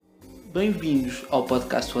Bem-vindos ao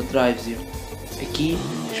podcast What Drives You. Aqui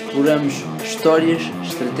exploramos histórias,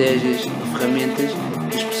 estratégias e ferramentas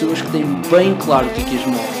das pessoas que têm bem claro o que as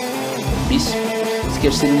move. Por isso, se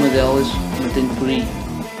queres ser uma delas, mantém-te por aí,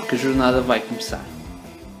 porque a jornada vai começar.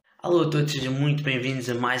 Alô a todos, sejam muito bem-vindos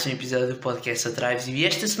a mais um episódio do podcast What Drives You. E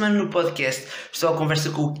esta semana no podcast estou à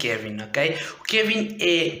conversa com o Kevin, ok? O Kevin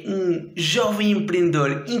é um jovem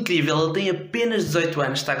empreendedor incrível, ele tem apenas 18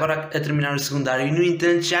 anos, está agora a terminar o secundário e no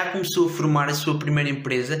entanto já começou a formar a sua primeira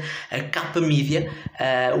empresa, a Capa Media,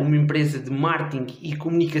 uma empresa de marketing e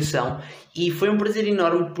comunicação. E foi um prazer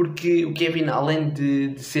enorme porque o Kevin, além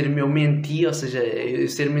de ser meu mentee, ou seja,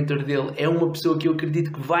 ser mentor dele, é uma pessoa que eu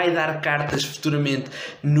acredito que vai dar cartas futuramente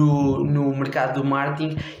no mercado do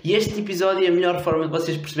marketing. E este episódio é a melhor forma de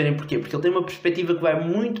vocês perceberem porquê. Porque ele tem uma perspectiva que vai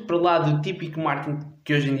muito para lá do típico marketing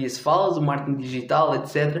que hoje em dia se fala, do marketing digital,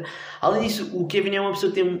 etc. Além disso, o Kevin é uma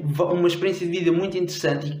pessoa que tem uma experiência de vida muito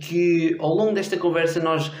interessante e que ao longo desta conversa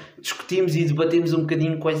nós discutimos e debatemos um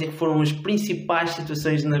bocadinho quais é que foram as principais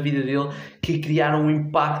situações na vida dele que criaram um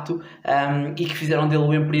impacto e que fizeram dele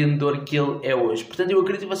o empreendedor que ele é hoje. Portanto, eu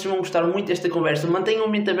acredito que vocês vão gostar muito desta conversa. Mantenham a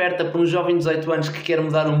mente aberta para um jovem de 18 anos que quer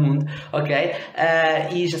mudar o mundo, ok?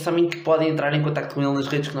 E já sabem que podem entrar em contato com ele nas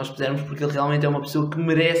redes que nós pusermos, porque ele realmente é uma pessoa que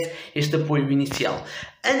merece este apoio inicial.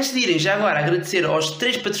 Antes de irem, já agora, agradecer aos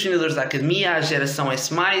 3 patrocinadores da Academia, à Geração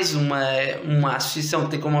S+, uma associação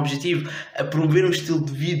que tem como objetivo a promover um estilo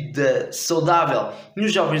de vida saudável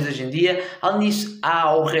nos jovens de hoje em dia. Além disso,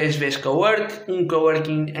 há o Resves Cowork, um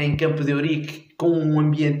coworking em Campo de Ourique, com um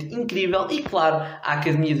ambiente incrível e, claro, a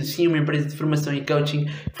Academia do Sim, uma empresa de formação e coaching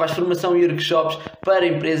que faz formação e workshops para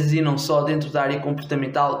empresas e não só dentro da área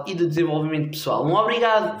comportamental e do desenvolvimento pessoal. Um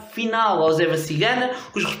obrigado final ao Zé Cigana,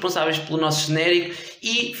 os responsáveis pelo nosso genérico,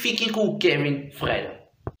 e fiquem com o Kevin Ferreira.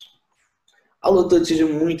 Alô a todos, sejam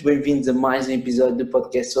muito bem-vindos a mais um episódio do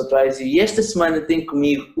podcast What Drives You. E esta semana tem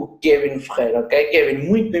comigo o Kevin Ferreira, ok? Kevin,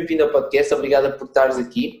 muito bem-vindo ao podcast, obrigado por estares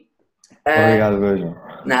aqui. Obrigado, Beijo.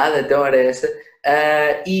 Nada, então era essa.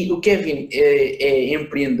 E o Kevin é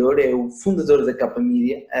empreendedor, é o fundador da Capa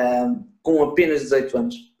Media, com apenas 18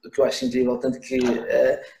 anos, o que eu acho incrível, tanto que,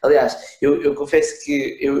 aliás, eu confesso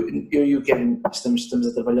que eu e o Kevin estamos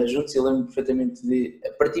a trabalhar juntos. Eu lembro perfeitamente de,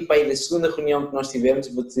 a partir para aí da segunda reunião que nós tivemos,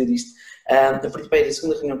 vou dizer isto, a partir para aí da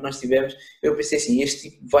segunda reunião que nós tivemos, eu pensei assim, este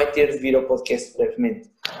tipo vai ter de vir ao podcast brevemente,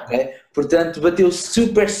 ok? Portanto, bateu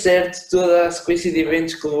super certo toda a sequência de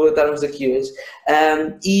eventos que levou a estarmos aqui hoje.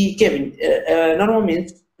 E Kevin,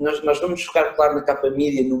 normalmente nós vamos focar, claro, na Capa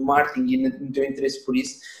Media, no marketing e no teu interesse por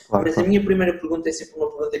isso, claro, mas a minha primeira pergunta é sempre uma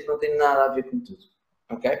pergunta que não tem nada a ver com tudo,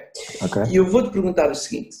 ok? E eu vou-te perguntar o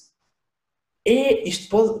seguinte, isto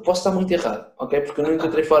posso estar muito errado, ok? Porque eu não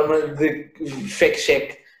encontrei forma de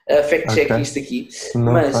fact-check isto aqui,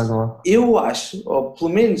 não, mas eu acho, ou pelo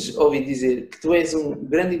menos ouvi dizer, que tu és um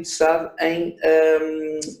grande interessado em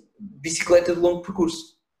bicicleta de longo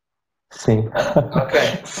percurso. Sim. Ok.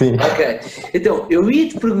 Sim. Ok. Então, eu ia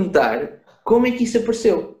te perguntar como é que isso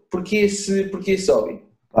apareceu? Porquê esse hobby?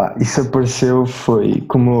 Isso apareceu foi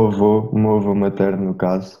com o meu avô materno no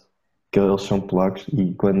caso, que eles são polacos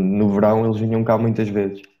e no verão eles vinham cá muitas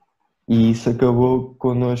vezes. E isso acabou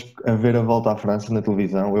connosco a ver a volta à França na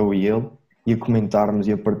televisão, eu e ele, e a comentarmos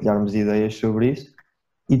e a partilharmos ideias sobre isso.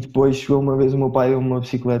 E depois chegou uma vez o meu pai deu-me uma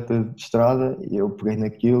bicicleta de estrada e eu peguei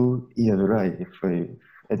naquilo e adorei.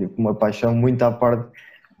 É tipo uma paixão muito à parte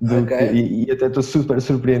do que, e até estou super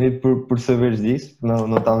surpreendido por saberes disso,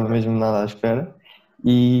 não estava mesmo nada à espera.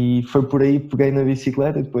 E foi por aí que peguei na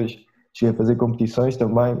bicicleta e depois cheguei a fazer competições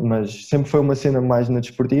também, mas sempre foi uma cena mais na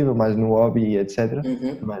desportiva, mais no hobby, etc.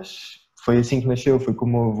 Mas foi assim que nasceu, foi com o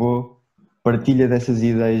meu avô, partilha dessas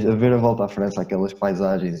ideias, a ver a volta à França, aquelas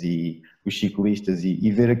paisagens e os ciclistas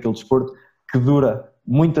e ver aquele desporto que dura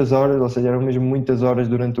muitas horas, ou seja, eram mesmo muitas horas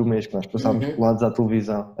durante o mês que nós passámos colados à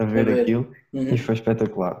televisão a ver aquilo e foi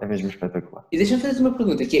espetacular, é mesmo espetacular. E deixa-me fazer uma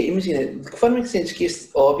pergunta, que é, imagina, de que forma é que sentes que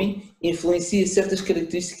este hobby influencia certas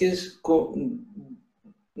características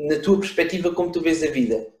na tua perspectiva como tu vês a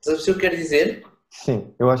vida? Sabes o que eu quero dizer? Sim,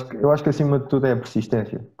 eu acho que acima de tudo é a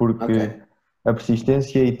persistência, porque a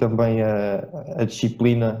persistência e também a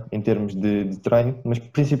disciplina em termos de treino, mas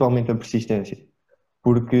principalmente a persistência,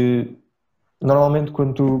 porque normalmente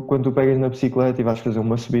quando tu pegas na bicicleta e vais fazer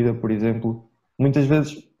uma subida, por exemplo, muitas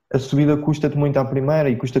vezes a subida custa-te muito à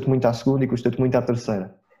primeira e custa-te muito à segunda e custa-te muito à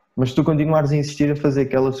terceira, mas se tu continuares a insistir a fazer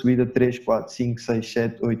aquela subida 3, 4, 5, 6,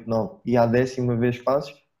 7, 8, 9 e à 10ª vez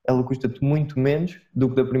fazes, ela custa-te muito menos do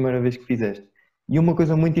que da primeira vez que fizeste. E uma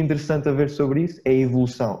coisa muito interessante a ver sobre isso é a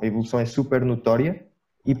evolução. A evolução é super notória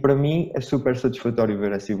e para mim é super satisfatório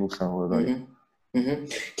ver essa evolução, eu adoro. Uhum.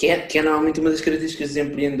 Que é normalmente uma das características dos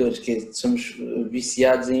empreendedores, que somos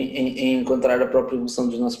viciados em encontrar a própria evolução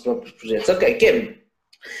dos nossos próprios projetos. Ok, Kevin,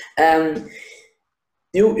 um,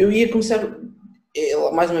 eu ia começar,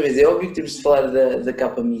 mais uma vez, é óbvio que temos de falar da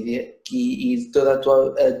Capa Media e de toda a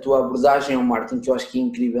tua abordagem ao marketing, que eu acho que é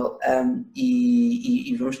incrível,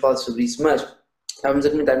 e vamos falar sobre isso, mas estávamos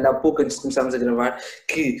a comentar ainda há pouco, antes de começarmos a gravar,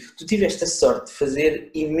 que tu tiveste a sorte de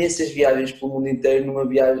fazer imensas viagens pelo mundo inteiro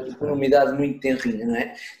numa idade muito tenrinha, não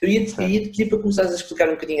é? Eu ia te pedir para começares a explicar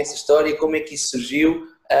um bocadinho essa história, como é que isso surgiu,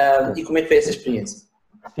 e como é que foi essa experiência.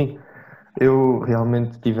 Sim, eu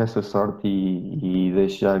realmente tive essa sorte e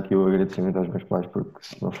deixo já aqui o agradecimento aos meus pais, porque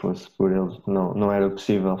se não fosse por eles não era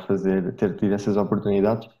possível ter tido essas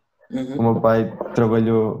oportunidades. O Uhum. meu pai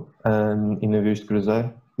trabalhou em navios de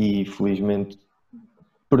cruzeiro e felizmente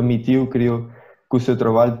criou com o seu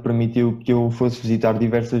trabalho, permitiu que eu fosse visitar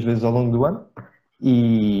diversas vezes ao longo do ano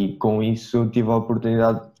e com isso eu tive a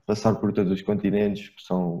oportunidade de passar por todos os continentes, que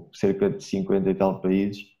são cerca de 50 e tal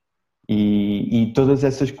países, e todas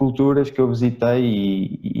essas culturas que eu visitei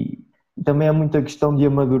e também é muita questão de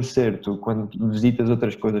amadurecer. Tu, quando visitas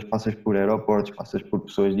outras coisas, passas por aeroportos, passas por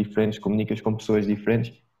pessoas diferentes, comunicas com pessoas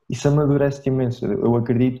diferentes, isso amadurece-te imenso, eu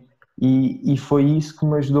acredito, e foi isso que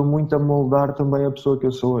me ajudou muito a moldar também a pessoa que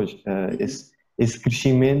eu sou hoje. Esse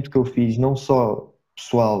crescimento que eu fiz, não só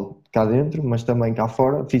pessoal cá dentro, mas também cá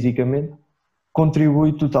fora, fisicamente,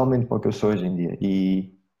 contribui totalmente para o que eu sou hoje em dia.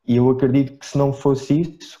 E eu acredito que se não fosse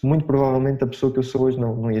isso, muito provavelmente a pessoa que eu sou hoje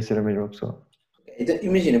não ia ser a mesma pessoa. Então,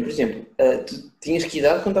 imagina, por exemplo, tu tinhas que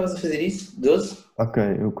idade quando estavas a fazer isso? 12? Ok,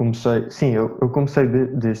 eu comecei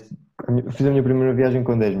fiz a minha primeira viagem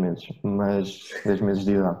com 10 meses, mas 10 meses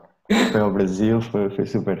de idade. Foi ao Brasil, foi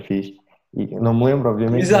super fixe. E não me lembro,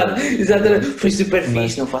 obviamente, Exato, exatamente. Foi super fixe,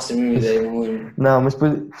 mas não faço a mínima ideia, não lembro. não, mas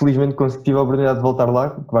depois felizmente tive a oportunidade de voltar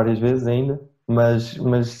lá várias vezes ainda, mas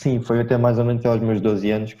sim, foi até mais ou menos até aos meus 12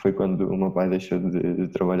 anos, que foi quando o meu pai deixou de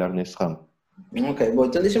trabalhar nesse ramo. Ok, bom,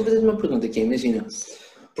 então deixa-me fazer uma pergunta aqui, imagina.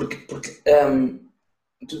 Porque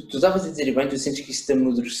tu estavas a dizer e bem, tu sentes que isso te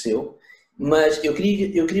amadureceu, mas eu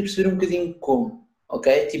queria perceber um bocadinho como,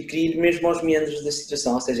 ok? Tipo, queria ir mesmo aos meandros da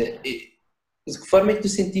situação, ou seja, de que forma é que tu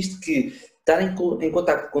sentiste que estar em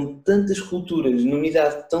contacto com tantas culturas numa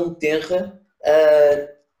idade tão tenra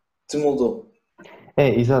te moldou?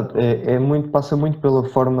 Exato, passa muito pela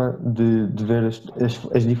forma de ver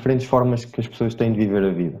as diferentes formas que as pessoas têm de viver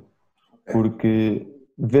a vida. Ok. Porque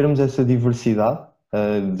vermos essa diversidade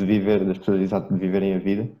de viver, das pessoas exato, de viverem a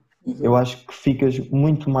vida, eu Uhum. acho que ficas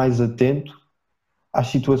muito mais atento às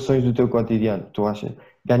situações do teu cotidiano. Tu achas,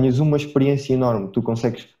 ganhas uma experiência enorme, tu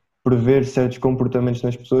consegues prever certos comportamentos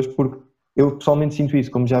nas pessoas, porque eu pessoalmente sinto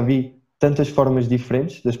isso, como já vi tantas formas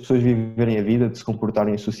diferentes das pessoas viverem a vida, de se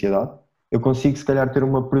comportarem em sociedade, eu consigo se calhar ter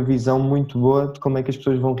uma previsão muito boa de como é que as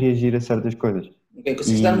pessoas vão reagir a certas coisas. Ok,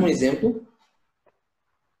 consegues dar-me um E exemplo?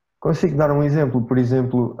 consigo dar um exemplo, por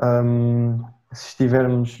exemplo, se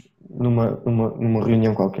estivermos numa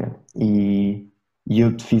reunião qualquer e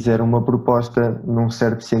eu te fizer uma proposta num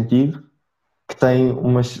certo sentido, que tem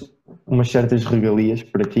umas certas regalias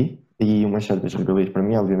para ti e umas certas regalias para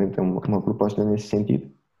mim, obviamente é uma proposta nesse sentido.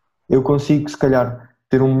 Eu consigo, se calhar,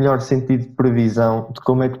 ter um melhor sentido de previsão de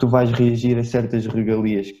como é que tu vais reagir a certas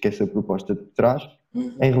regalias que essa proposta te traz em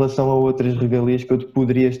Uhum. relação a outras regalias que eu te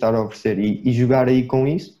poderia estar a oferecer e jogar aí com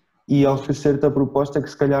isso e oferecer-te a proposta que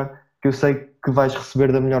se calhar que eu sei que vais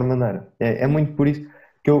receber da melhor maneira. É muito por isso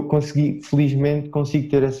que eu consegui, felizmente, consigo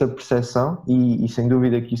ter essa percepção e sem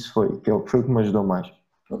dúvida que isso foi o que me ajudou mais.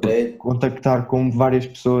 Ok. Porque contactar com várias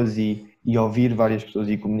pessoas e ouvir várias pessoas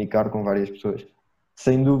e comunicar com várias pessoas,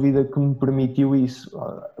 sem dúvida que me permitiu isso.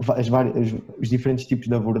 Os diferentes tipos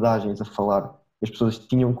de abordagens a falar, as pessoas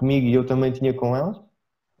tinham comigo e eu também tinha com elas.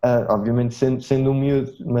 Obviamente sendo um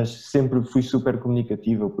miúdo, mas sempre fui super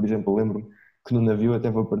comunicativo. Por exemplo, lembro-me que no navio, até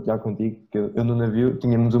vou partilhar contigo, que eu no navio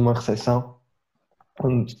tínhamos uma recepção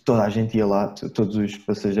onde toda a gente ia lá, todos os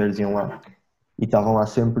passageiros iam lá e estavam lá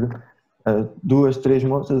sempre duas, três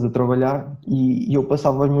moças a trabalhar e eu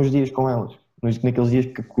passava os meus dias com elas. Naqueles dias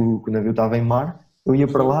que o navio estava em mar, eu ia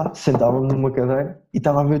para Uhum. lá, sentava-me numa cadeira e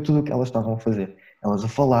estava a ver tudo o que elas estavam a fazer. Elas a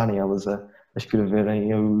falarem, elas a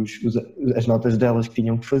escreverem as notas delas que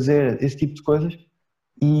tinham que fazer, esse tipo de coisas.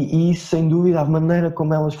 E isso, sem dúvida, a maneira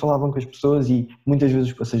como elas falavam com as pessoas e muitas vezes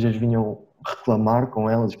os passageiros vinham reclamar com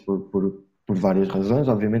elas por várias razões,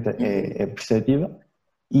 obviamente Uhum. é perceptível,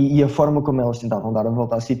 e a forma como elas tentavam dar a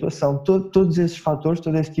volta à situação, todos esses fatores,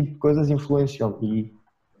 todo esse tipo de coisas influenciam.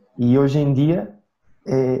 E hoje em dia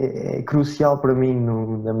é crucial para mim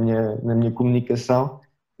na minha comunicação,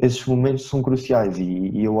 esses momentos são cruciais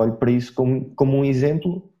e eu olho para isso como um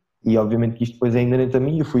exemplo e obviamente que isto depois é inerente a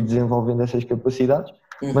mim, eu fui desenvolvendo essas capacidades,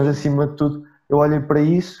 mas acima de tudo eu olhei para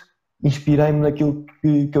isso, inspirei-me naquilo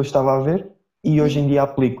que eu estava a ver e hoje em dia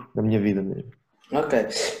aplico na minha vida mesmo. Ok.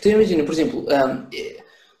 Então imagina, por exemplo,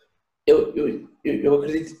 eu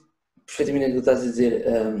acredito perfeitamente no que estás a dizer,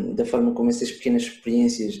 da forma como essas pequenas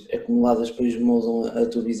experiências acumuladas depois moldam a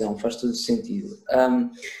tua visão, faz todo sentido.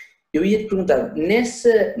 Eu ia te perguntar,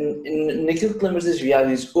 naquilo que te lembras das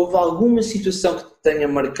viagens, houve alguma situação que te tenha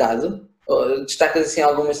marcado? Ou destacas assim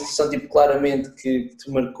alguma situação tipo claramente que te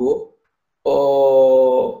marcou?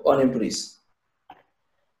 Ou nem por isso?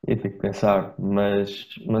 Eu tenho que pensar, mas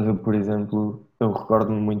eu, por exemplo, eu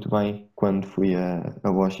recordo-me muito bem quando fui a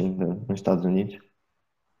Washington, nos Estados Unidos,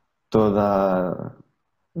 toda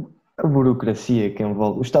a burocracia que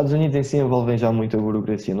envolve. Os Estados Unidos em si envolvem já muita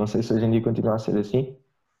burocracia, não sei se hoje em dia continua a ser assim.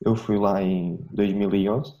 Eu fui lá em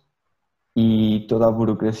 2011 e toda a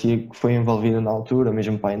burocracia que foi envolvida na altura,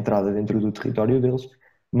 mesmo para a entrada dentro do território deles,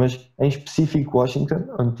 mas em específico Washington,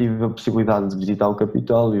 onde tive a possibilidade de visitar o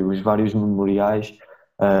Capitólio, os vários memoriais,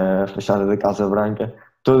 a fachada da Casa Branca,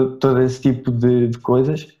 todo esse tipo de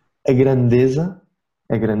coisas, a grandeza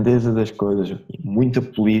das coisas, muita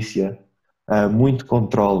polícia, muito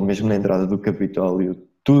controle, mesmo na entrada do Capitólio,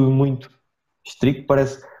 tudo muito estricto,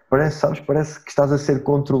 parece que estás a ser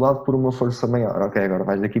controlado por uma força maior. Ok, agora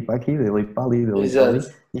vais daqui para aqui, dali para ali, dali para ali.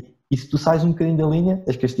 Exato. E se tu sais um bocadinho da linha,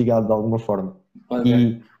 és castigado de alguma forma.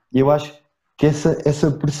 Ok. E eu acho que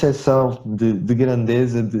essa percepção de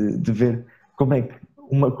grandeza, de ver como é que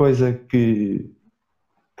uma coisa que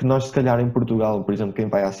nós, se calhar, em Portugal, por exemplo, quem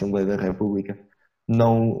vai à Assembleia da República,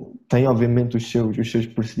 não tem, obviamente, os seus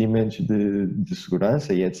procedimentos de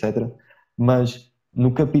segurança e etc. Mas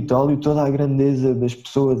no Capitólio, toda a grandeza das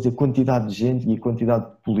pessoas, a quantidade de gente e a quantidade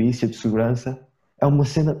de polícia, de segurança, é uma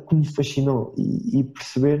cena que me fascinou. E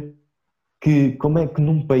perceber que, como é que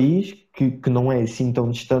num país que não é assim tão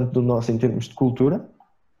distante do nosso em termos de cultura,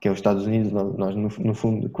 que é os Estados Unidos, nós no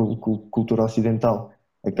fundo, cultura ocidental,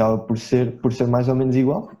 acaba por ser mais ou menos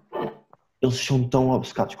igual, eles são tão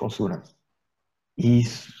obcecados com segurança. E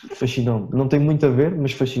isso fascinou-me. Não tem muito a ver,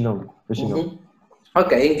 mas fascinou-me. Uhum.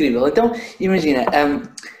 Ok, é incrível. Então, imagina,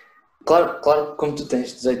 claro que como tu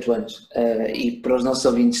tens 18 anos, e para os nossos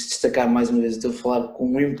ouvintes destacar mais uma vez, eu estou a falar com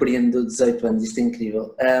um empreendedor de 18 anos, isto é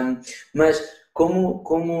incrível. Mas como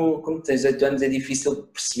tens 18 anos é difícil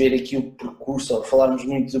perceber aqui o percurso, ou falarmos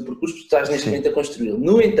muito do percurso, porque tu estás neste Sim. momento a construí-lo.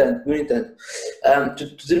 No entanto,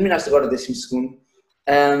 tu terminaste agora o 12º,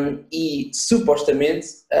 e supostamente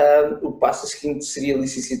o passo seguinte seria a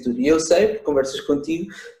licenciatura. E eu sei, por conversas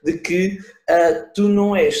contigo, de que tu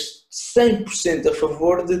não és 100% a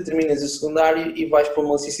favor de terminas o secundário e vais para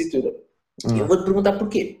uma licenciatura. Eu vou-te perguntar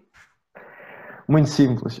porquê. Muito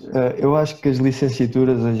simples. Eu acho que as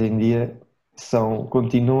licenciaturas hoje em dia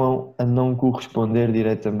continuam a não corresponder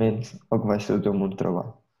diretamente ao que vai ser o teu mundo de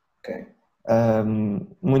trabalho. Ok.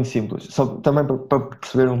 Muito simples. Só também para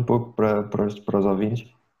perceber um pouco para os ouvintes,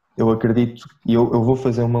 eu acredito, e eu vou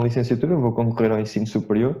fazer uma licenciatura, eu vou concorrer ao ensino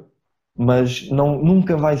superior, mas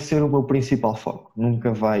nunca vai ser o meu principal foco.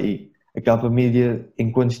 Nunca vai. A capa mídia,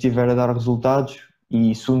 enquanto estiver a dar resultados,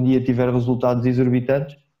 e se um dia tiver resultados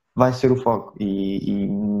exorbitantes, vai ser o foco. E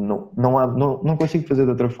não consigo fazer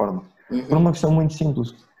de outra forma. Por uma questão muito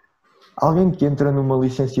simples. Alguém que entra numa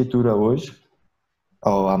licenciatura hoje,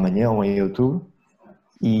 ou amanhã, ou em outubro,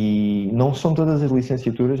 e não são todas as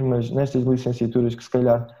licenciaturas, mas nestas licenciaturas que se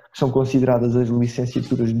calhar são consideradas as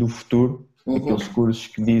licenciaturas do futuro, aqueles cursos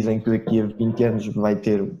que dizem que daqui a 20 anos vai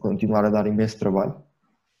continuar a dar imenso trabalho,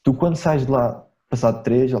 tu quando sais de lá, passado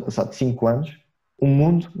 3 ou passado 5 anos, o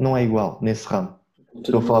mundo não é igual nesse ramo.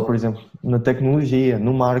 Estou a falar, por exemplo, na tecnologia,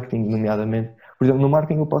 no marketing, nomeadamente. Por exemplo, no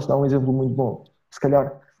marketing eu posso dar um exemplo muito bom. Se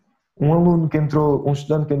calhar um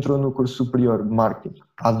estudante que entrou no curso superior de marketing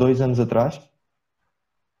há 2 anos atrás,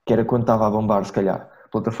 que era quando estava a bombar, se calhar,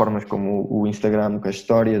 plataformas como o Instagram, com as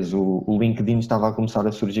histórias, o LinkedIn estava a começar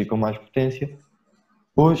a surgir com mais potência.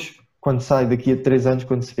 Hoje, quando sai daqui a 3 anos,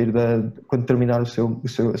 quando terminar a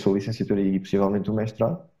sua licenciatura e possivelmente o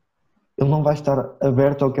mestrado, ele não vai estar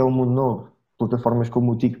aberto ao que é o mundo novo. Plataformas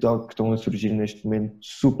como o TikTok, que estão a surgir neste momento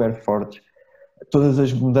super fortes, todas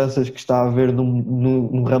as mudanças que está a haver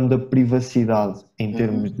no ramo da privacidade em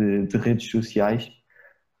termos de redes sociais,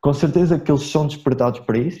 com certeza que eles são despertados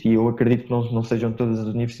para isso, e eu acredito que não sejam todas as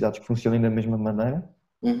universidades que funcionem da mesma maneira,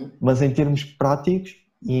 mas em termos práticos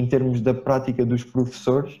e em termos da prática dos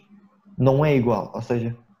professores, não é igual. Ou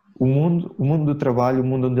seja, o mundo do trabalho, o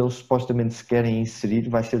mundo onde eles supostamente se querem inserir,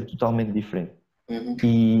 vai ser totalmente diferente.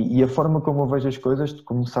 E a forma como eu vejo as coisas, de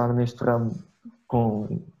começar neste ramo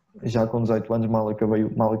já com 18 anos, mal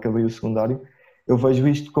acabei o secundário, eu vejo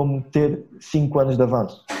isto como ter 5 anos de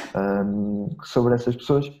avanço sobre essas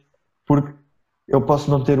pessoas, porque eu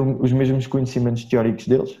posso não ter os mesmos conhecimentos teóricos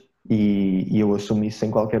deles e eu assumo isso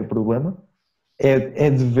sem qualquer problema. É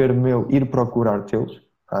dever meu ir procurar tê-los,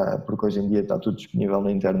 porque hoje em dia está tudo disponível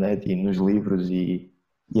na internet e nos livros e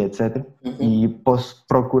etc. E posso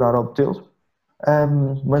procurar obtê-los,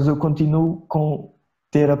 mas eu continuo com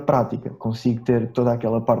ter a prática, consigo ter toda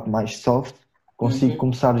aquela parte mais soft, consigo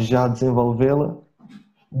começar já a desenvolvê-la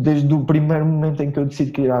desde o primeiro momento em que eu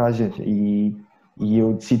decido criar a agência. E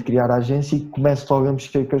eu decido criar a agência e começo logo a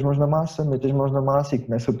mexer com as mãos na massa, meto as mãos na massa e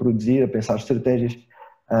começo a produzir, a pensar estratégias,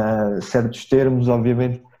 certos termos,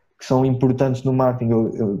 obviamente, que são importantes no marketing.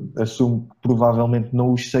 Eu assumo que provavelmente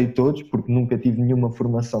não os sei todos, porque nunca tive nenhuma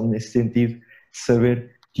formação nesse sentido, de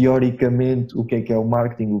saber teoricamente o que é o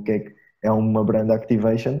marketing, o que é uma brand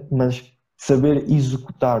activation, mas saber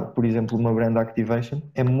executar, por exemplo, uma brand activation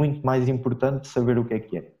é muito mais importante de saber o que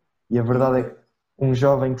é. E a verdade é que um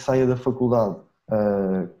jovem que saia da faculdade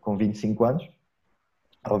com 25 anos,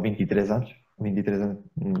 ou 23 anos,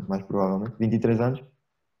 mais provavelmente, 23 anos,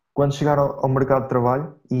 quando chegar ao mercado de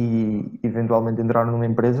trabalho e eventualmente entrar numa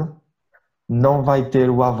empresa, não vai ter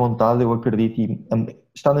o à vontade, eu acredito, e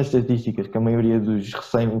está nas estatísticas que a maioria dos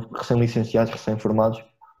recém-licenciados, recém-formados,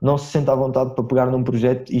 não se sente à vontade para pegar num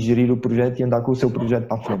projeto e gerir o projeto e andar com o seu projeto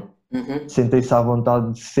para a frente. Sentem-se à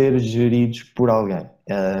vontade de ser geridos por alguém,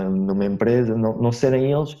 numa empresa, não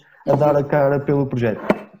serem eles a dar a cara pelo projeto.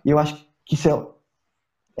 E eu acho que isso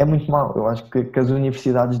é muito mau. Eu acho que as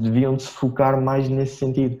universidades deviam se focar mais nesse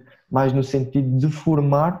sentido, mais no sentido de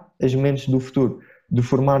formar as mentes do futuro, de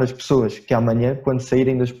formar as pessoas que amanhã, quando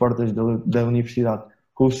saírem das portas da universidade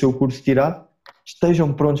com o seu curso tirado,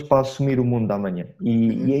 estejam prontos para assumir o mundo da manhã.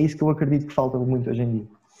 E é isso que eu acredito que falta muito hoje em dia.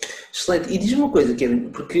 Excelente. E diz-me uma coisa, Kevin,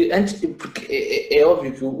 porque é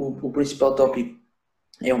óbvio que o principal tópico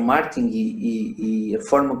é o marketing e a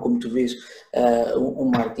forma como tu vês o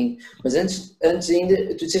marketing, mas antes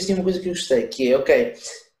ainda, tu disseste uma coisa que eu gostei, que é, ok,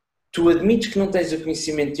 tu admites que não tens o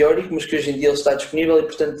conhecimento teórico, mas que hoje em dia ele está disponível e,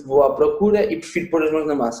 portanto, vou à procura e prefiro pôr as mãos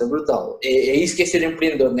na massa. Brutal. É isso que é ser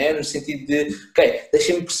empreendedor, né? No sentido de, ok,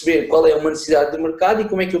 deixa-me perceber qual é uma necessidade do mercado e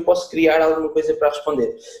como é que eu posso criar alguma coisa para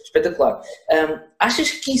responder. Espetacular.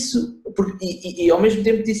 Achas que isso... E ao mesmo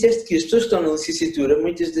tempo disseste que as pessoas que estão na licenciatura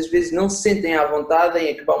muitas das vezes não se sentem à vontade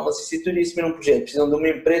em acabar uma licenciatura e assumir um projeto. Precisam de uma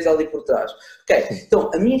empresa ali por trás. Ok,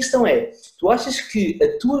 então a minha questão é, tu achas que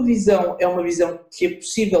a tua visão é uma visão que é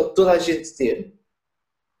possível toda a gente ter?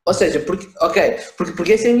 Ou seja,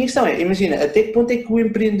 porque essa é a minha questão, imagina, até que ponto é que o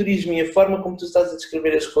empreendedorismo e a forma como tu estás a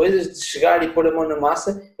descrever as coisas, de chegar e pôr a mão na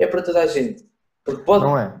massa, é para toda a gente? Porque pode...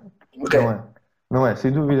 Não é, okay. Não é,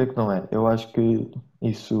 sem dúvida que não é. Eu acho que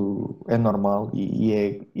isso é normal e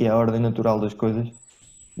é a ordem natural das coisas,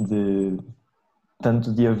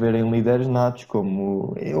 tanto de haverem líderes natos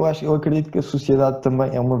como... Eu acredito que a sociedade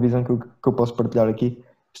também, é uma visão que eu posso partilhar aqui,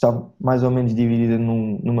 está mais ou menos dividida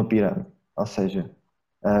numa pirâmide. Ou seja,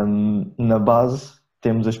 na base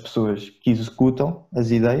temos as pessoas que executam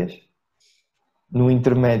as ideias, no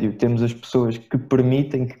intermédio temos as pessoas que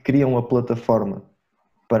permitem, que criam a plataforma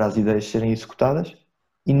para as ideias serem executadas,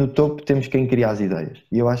 e no topo temos quem cria as ideias.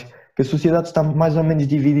 E eu acho que a sociedade está mais ou menos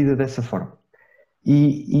dividida dessa forma.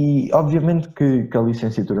 E obviamente que a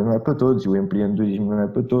licenciatura não é para todos, o empreendedorismo não é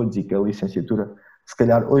para todos, e que a licenciatura, se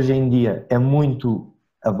calhar hoje em dia, é muito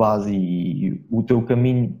a base e o teu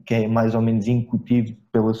caminho que é mais ou menos incutido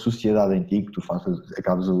pela sociedade em ti, que tu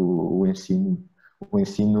acabas o ensino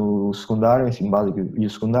secundário, o ensino básico e o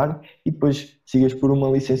secundário, e depois sigas por uma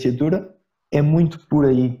licenciatura. É muito por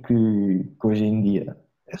aí que hoje em dia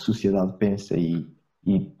a sociedade pensa e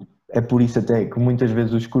é por isso até que muitas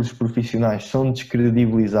vezes os cursos profissionais são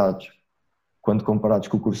descredibilizados quando comparados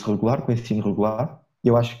com o curso regular, com o ensino regular.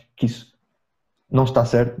 Eu acho que isso não está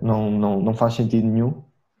certo, não faz sentido nenhum.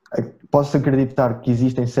 Posso acreditar que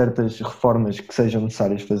existem certas reformas que sejam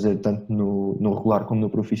necessárias fazer tanto no regular como no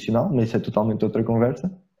profissional, mas isso é totalmente outra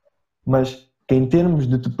conversa. Mas que em termos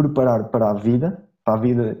de te preparar para a vida,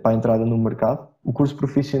 para a entrada no mercado, o curso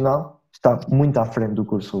profissional está muito à frente do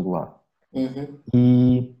curso regular.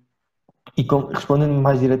 E respondendo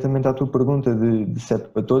mais diretamente à tua pergunta de se é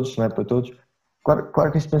para todos, se não é para todos,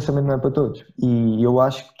 claro que esse pensamento não é para todos. E eu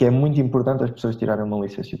acho que é muito importante as pessoas tirarem uma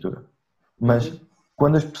licenciatura. Mas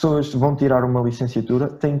quando as pessoas vão tirar uma licenciatura,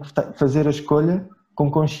 têm que fazer a escolha com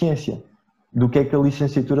consciência do que é que a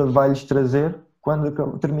licenciatura vai lhes trazer quando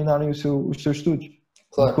terminarem os seus estudos.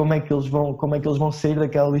 Claro. Como é que eles vão sair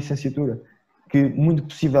daquela licenciatura? Que muito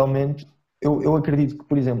possivelmente, eu acredito que,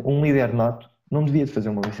 por exemplo, um líder nato não devia de fazer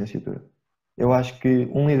uma licenciatura. Eu acho que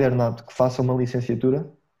um líder nato que faça uma licenciatura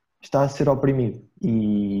está a ser oprimido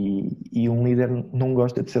e um líder não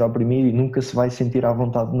gosta de ser oprimido e nunca se vai sentir à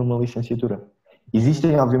vontade numa licenciatura.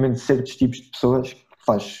 Existem, obviamente, certos tipos de pessoas que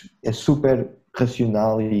é super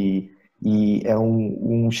racional e é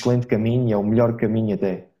um excelente caminho, é o melhor caminho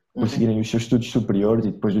até, prosseguirem os seus estudos superiores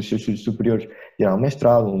e depois dos seus estudos superiores tirar um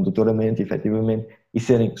mestrado, um doutoramento, efetivamente, e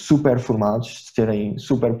serem super formados, serem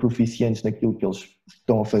super proficientes naquilo que eles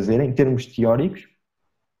estão a fazer em termos teóricos,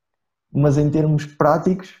 mas em termos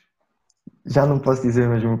práticos já não posso dizer a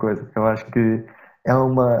mesma coisa. Eu acho que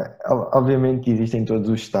obviamente que existem todos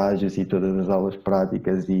os estágios e todas as aulas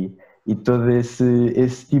práticas e todo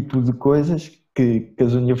esse tipo de coisas que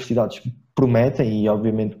as universidades prometem e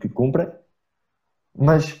obviamente que cumprem,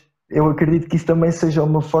 mas eu acredito que isso também seja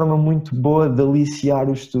uma forma muito boa de aliciar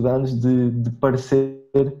os estudantes, de parecer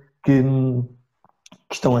que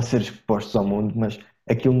estão a ser expostos ao mundo, mas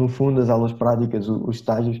aquilo no fundo, as aulas práticas, os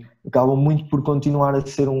estágios, acabam muito por continuar a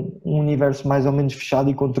ser um universo mais ou menos fechado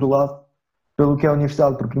e controlado pelo que é a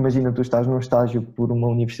universidade, porque imagina, tu estás num estágio por uma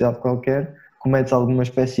universidade qualquer, cometes alguma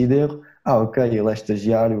espécie de erro, ok, ele é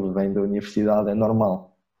estagiário, vem da universidade, é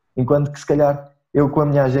normal. Enquanto que se calhar eu com a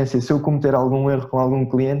minha agência, se eu cometer algum erro com algum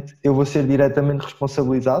cliente, eu vou ser diretamente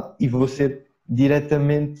responsabilizado e vou ser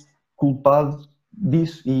diretamente culpado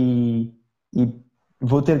disso e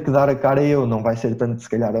vou ter que dar a cara eu, não vai ser tanto se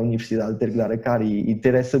calhar a universidade ter que dar a cara e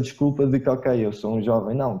ter essa desculpa de que ok, eu sou um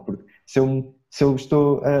jovem, não, porque se eu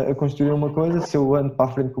estou a construir uma coisa, se eu ando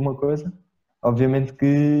para a frente com uma coisa, obviamente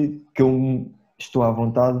que eu estou à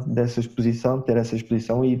vontade dessa exposição, ter essa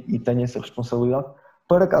exposição e tenho essa responsabilidade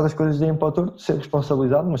para caso as coisas deem para o torto, ser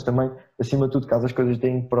responsabilizado, mas também, acima de tudo, caso as coisas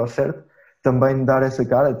deem para o certo, também dar essa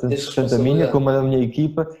cara, tanto a minha como a da minha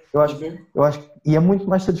equipa, eu acho, e é muito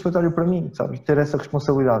mais satisfatório para mim, sabes, ter essa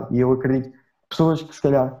responsabilidade, e eu acredito que pessoas que se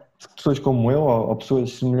calhar, pessoas como eu, ou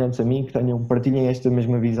pessoas semelhantes a mim, que partilhem esta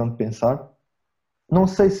mesma visão de pensar, não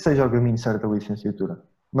sei se seja o caminho certo a licenciatura,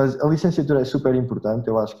 mas a licenciatura é super importante,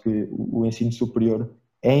 eu acho que o ensino superior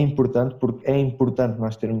é importante porque é importante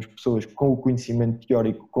nós termos pessoas com o conhecimento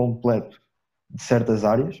teórico completo de certas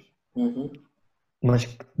áreas, mas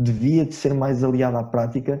que devia de ser mais aliado à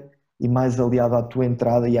prática e mais aliado à tua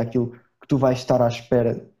entrada e àquilo que tu vais estar à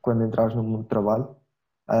espera quando entrares no mundo do trabalho.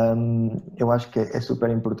 Eu acho que é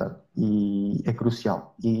super importante e é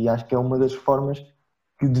crucial e acho que é uma das formas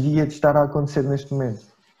que devia de estar a acontecer neste momento.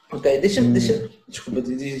 Ok, desculpa,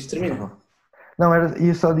 termina. Não,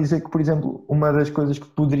 ia só dizer que, por exemplo, uma das coisas que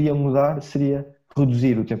poderia mudar seria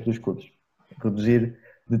reduzir o tempo dos cursos. Reduzir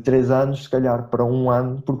de 3 anos, se calhar, para 1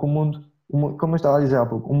 ano, porque o mundo, como eu estava a dizer há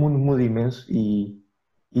pouco, o mundo muda imenso e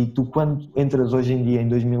tu quando entras hoje em dia, em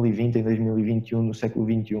 2020, em 2021, no século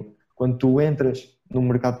XXI, quando tu entras no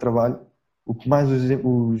mercado de trabalho, o que mais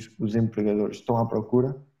os empregadores estão à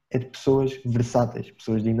procura é de pessoas versáteis,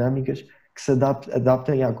 pessoas dinâmicas, que se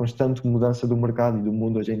adaptem à constante mudança do mercado e do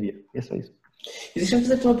mundo hoje em dia. É só isso. E deixa-me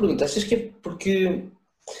fazer-te uma pergunta. Achas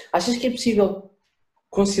que é possível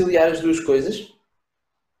conciliar as duas coisas?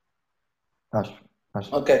 Acho.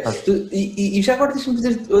 Ok. E já agora deixa-me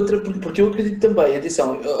fazer outra, porque eu acredito também,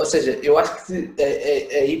 atenção, ou seja, eu acho que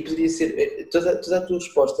aí poderia ser toda a tua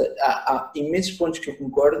resposta. Há imensos pontos que eu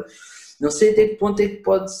concordo. Não sei até que ponto é que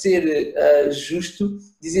pode ser justo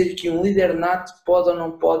dizer que um líder nato pode ou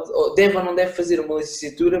não pode, ou não deve fazer uma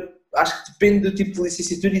licenciatura. Acho que depende do tipo de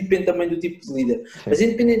licenciatura e depende também do tipo de líder. Sim. Mas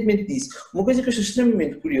independentemente disso, uma coisa que eu estou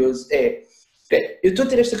extremamente curioso é, okay, eu estou a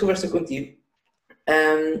ter esta conversa contigo,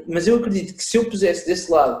 mas eu acredito que se eu pusesse desse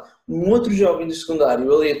lado um outro jovem do secundário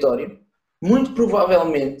aleatório, muito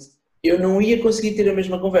provavelmente eu não ia conseguir ter a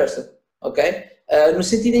mesma conversa, ok? No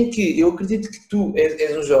sentido em que eu acredito que tu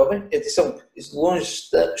és um jovem, atenção, longe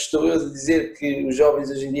estou eu de dizer que os jovens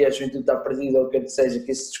hoje em dia, a juventude está perdida ou o que quer que seja,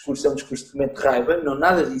 que esse discurso é um discurso que mete raiva, não,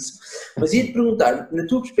 nada disso, mas ia-te perguntar, na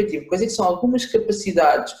tua perspectiva, quais é que são algumas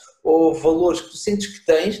capacidades ou valores que tu sentes que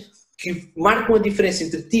tens que marcam a diferença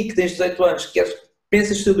entre ti, que tens 18 anos, que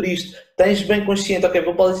pensas sobre isto, tens bem consciente, ok,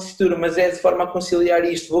 vou para a licenciatura, mas é de forma a conciliar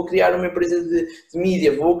isto, vou criar uma empresa de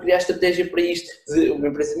mídia, vou criar estratégia para isto, uma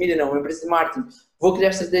empresa de mídia não, uma empresa de marketing, vou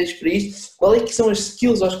criar estratégias para isto, qual é que são as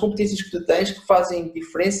skills ou as competências que tu tens que fazem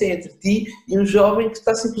diferença entre ti e um jovem que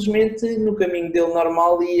está simplesmente no caminho dele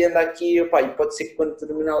normal e anda aqui, opa, e pode ser que quando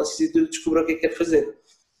terminar a licenciatura descubra o que é que quer fazer.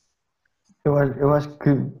 Eu acho que,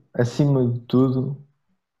 acima de tudo,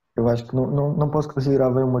 eu acho que não posso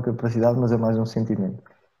considerar bem uma capacidade, mas é mais um sentimento,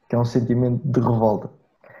 que é um sentimento de revolta.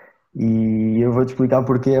 E eu vou-te explicar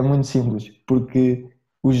porque é muito simples, porque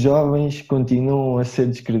os jovens continuam a ser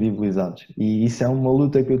descredibilizados e isso é uma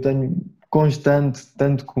luta que eu tenho constante,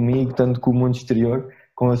 tanto comigo, tanto com o mundo exterior,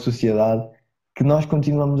 com a sociedade, que nós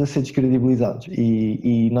continuamos a ser descredibilizados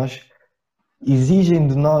e nós exigem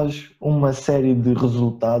de nós uma série de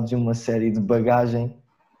resultados e uma série de bagagem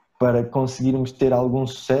para conseguirmos ter algum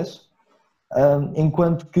sucesso,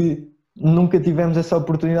 enquanto que nunca tivemos essa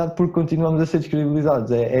oportunidade porque continuamos a ser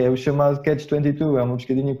descredibilizados. É o chamado catch-22, é uma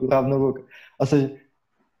pescadinha com o rabo na boca. Ou seja,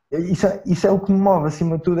 isso é o que me move,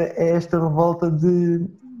 acima de tudo, é esta revolta de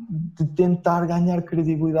tentar ganhar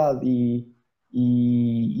credibilidade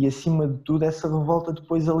e acima de tudo, essa revolta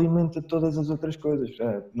depois alimenta todas as outras coisas,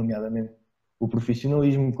 nomeadamente o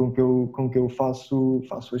profissionalismo com que eu faço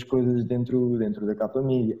as coisas dentro da Capa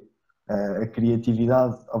Mídia, a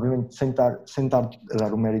criatividade, obviamente sem estar a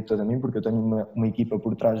dar o mérito todo a mim, porque eu tenho uma equipa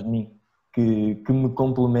por trás de mim que me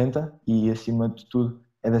complementa e acima de tudo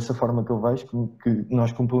é dessa forma que eu vejo, que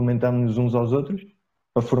nós complementamos uns aos outros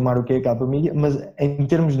para formar o que é a Capa Mídia, mas em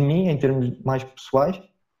termos de mim, em termos mais pessoais,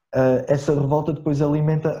 essa revolta depois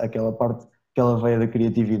alimenta aquela veia da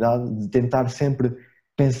criatividade, de tentar sempre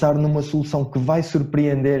pensar numa solução que vai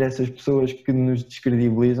surpreender essas pessoas que nos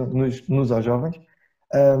descredibilizam, nos aos jovens.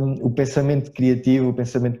 O pensamento criativo, o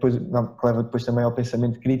pensamento depois, que leva depois também ao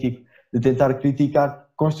pensamento crítico, de tentar criticar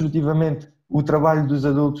construtivamente o trabalho dos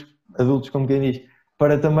adultos como quem diz,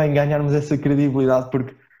 para também ganharmos essa credibilidade,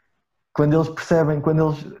 porque quando eles percebem, quando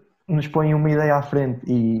eles nos põem uma ideia à frente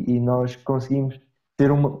e nós conseguimos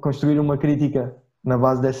construir uma crítica na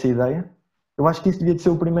base dessa ideia, eu acho que isso devia de ser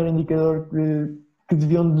o primeiro indicador que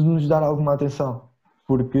deviam de nos dar alguma atenção,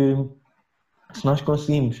 porque se nós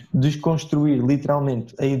conseguimos desconstruir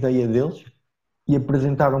literalmente a ideia deles e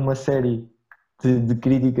apresentar uma série de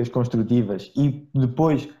críticas construtivas e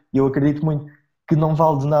depois, eu acredito muito que não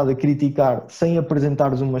vale de nada criticar sem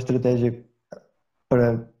apresentares uma estratégia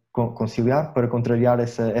para conciliar, para contrariar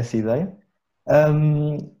essa ideia.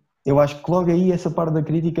 Eu acho que logo aí essa parte da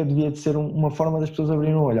crítica devia de ser uma forma das pessoas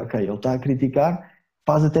abrirem o olho. Ok, ele está a criticar,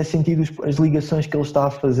 faz até sentido as ligações que ele está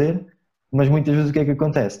a fazer, mas muitas vezes o que é que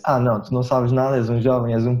acontece? Não, tu não sabes nada, és um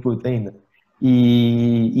jovem, és um puto ainda.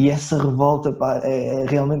 E essa revolta, é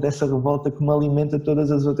realmente essa revolta que me alimenta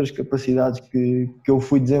todas as outras capacidades que eu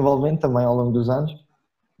fui desenvolvendo também ao longo dos anos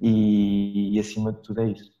e acima de tudo é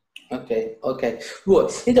isso. Ok. Boa.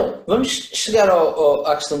 Então, vamos chegar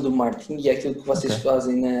à questão do marketing e àquilo que vocês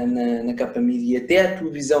fazem na Capa Mídia, até à tua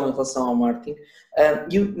visão em relação ao marketing.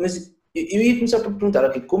 Mas eu ia começar por perguntar,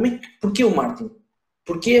 porquê o marketing?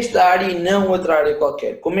 Porquê esta área e não outra área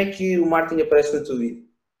qualquer? Como é que o marketing aparece na tua vida?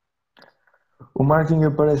 O marketing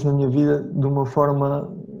aparece na minha vida de uma forma...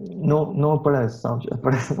 Não aparece, sabes?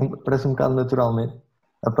 Aparece um bocado naturalmente.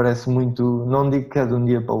 Aparece muito, não digo que é de um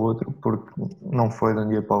dia para o outro, porque não foi de um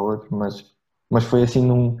dia para o outro, mas foi assim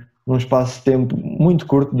num espaço de tempo muito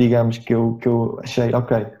curto, digamos, que eu achei,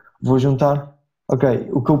 vou juntar,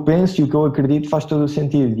 o que eu penso e o que eu acredito faz todo o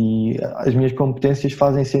sentido e as minhas competências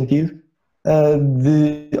fazem sentido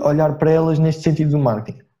de olhar para elas neste sentido do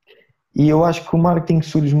marketing. E eu acho que o marketing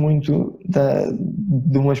surge muito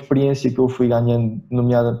de uma experiência que eu fui ganhando,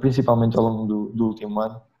 nomeada principalmente ao longo do último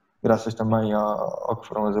ano, graças também ao que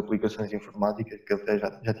foram as aplicações informáticas, que até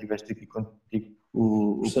já tiveste aqui contigo,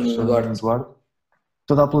 o professor Eduardo.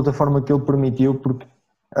 Toda a plataforma que ele permitiu, porque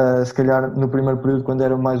se calhar no primeiro período, quando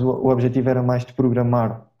era mais, o objetivo era mais de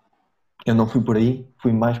programar, eu não fui por aí,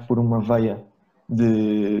 fui mais por uma veia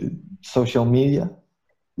de social media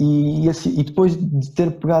e depois de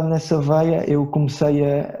ter pegado nessa veia, eu comecei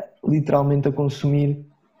literalmente a consumir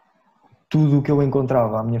tudo o que eu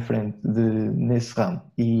encontrava à minha frente nesse ramo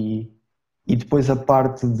e depois a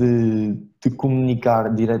parte de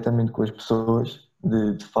comunicar diretamente com as pessoas,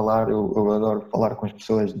 de falar, eu adoro falar com as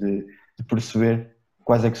pessoas, de perceber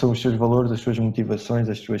quais é que são os seus valores, as suas motivações,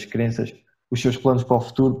 as suas crenças, os seus planos para o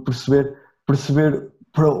futuro, perceber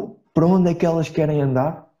para onde é que elas querem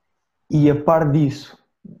andar e a par disso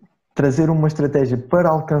trazer uma estratégia para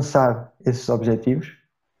alcançar esses objetivos,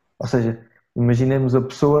 ou seja, imaginemos a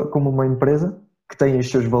pessoa como uma empresa que tem os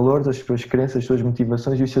seus valores, as suas crenças, as suas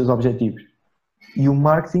motivações e os seus objetivos. E o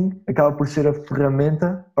marketing acaba por ser a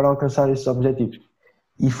ferramenta para alcançar esses objetivos.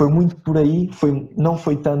 E foi muito por aí, não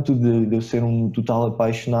foi tanto de eu ser um total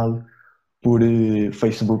apaixonado por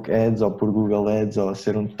Facebook Ads ou por Google Ads ou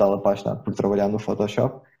ser um total apaixonado por trabalhar no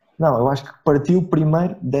Photoshop. Não, eu acho que partiu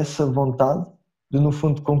primeiro dessa vontade de, no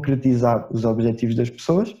fundo, concretizar os objetivos das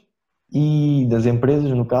pessoas e das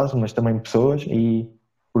empresas, no caso, mas também pessoas,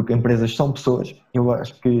 porque empresas são pessoas. Eu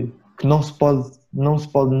acho que não se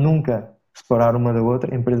pode nunca separar uma da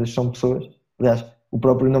outra. Empresas são pessoas. Aliás, o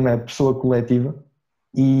próprio nome é pessoa coletiva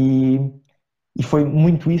e foi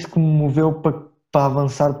muito isso que me moveu para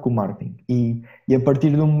avançar com o marketing. E a partir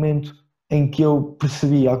do momento em que eu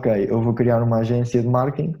percebi, ok, eu vou criar uma agência de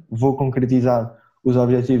marketing, vou concretizar os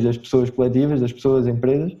objetivos das pessoas coletivas, das pessoas,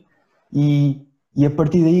 empresas, e a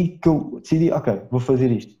partir daí que eu decidi, ok, vou fazer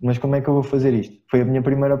isto, mas como é que eu vou fazer isto? Foi a minha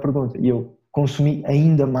primeira pergunta, e eu consumi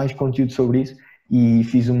ainda mais conteúdo sobre isso, e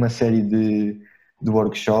fiz uma série de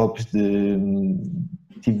workshops,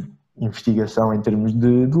 tive investigação em termos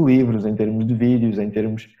de livros, em termos de vídeos, em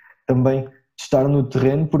termos também de estar no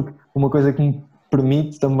terreno, porque uma coisa que me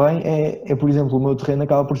permite também por exemplo, o meu terreno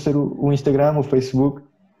acaba por ser o Instagram, o Facebook,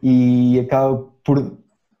 e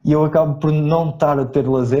eu acabo por não estar a ter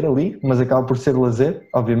lazer ali, mas acaba por ser lazer,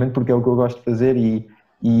 obviamente, porque é o que eu gosto de fazer,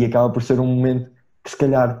 e acaba por ser um momento que se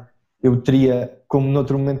calhar eu teria, como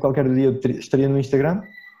noutro momento qualquer dia eu estaria no Instagram,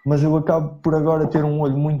 mas eu acabo por agora ter um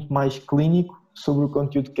olho muito mais clínico sobre o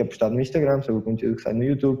conteúdo que é postado no Instagram, sobre o conteúdo que sai no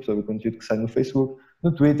YouTube, sobre o conteúdo que sai no Facebook,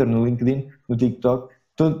 no Twitter, no LinkedIn, no TikTok.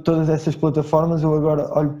 Todas essas plataformas eu agora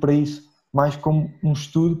olho para isso mais como um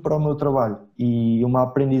estudo para o meu trabalho e uma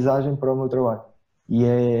aprendizagem para o meu trabalho.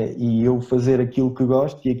 E eu fazer aquilo que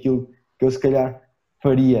gosto e aquilo que eu se calhar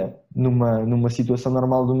faria numa situação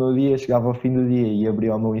normal do meu dia, chegava ao fim do dia e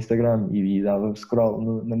abria o meu Instagram e dava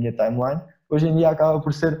scroll na minha timeline, hoje em dia acaba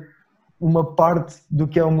por ser uma parte do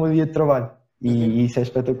que é o meu dia de trabalho e isso é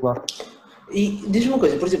espetacular. E diz-me uma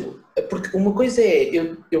coisa, por exemplo, porque uma coisa é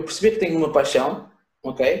eu perceber que tenho uma paixão,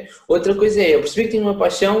 ok? Outra coisa é eu perceber que tenho uma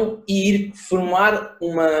paixão e ir formar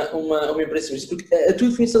uma empresa. Porque a tua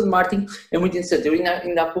definição de marketing é muito interessante. Eu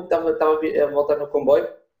ainda há pouco estava a voltar no comboio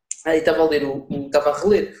e estava a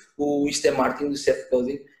reler o Isto é Marketing, do Seth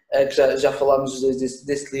Godin, que já falámos os dois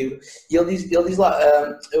desse livro, e ele diz lá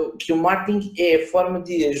que o marketing é a forma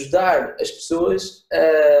de ajudar as pessoas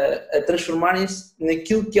a transformarem-se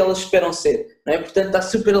naquilo que elas esperam ser, não é? Portanto, está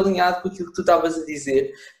super alinhado com aquilo que tu estavas a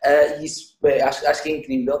dizer, e isso acho que é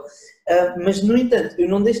incrível, mas no entanto, eu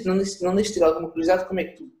não deixo de ter alguma curiosidade.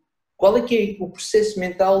 Qual é que é o processo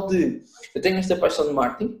mental de eu tenho esta paixão de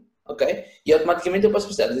marketing, ok? E automaticamente eu posso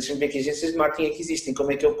pensar, deixa-me ver que agências de marketing é que existem,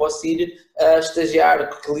 como é que eu posso ir a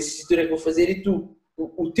estagiar, que licenciatura é que vou fazer, e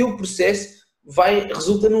o teu processo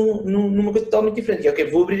resulta numa coisa totalmente diferente. Ok,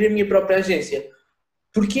 vou abrir a minha própria agência.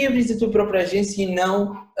 Porquê abrir a tua própria agência e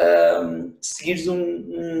não seguires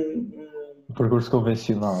um percurso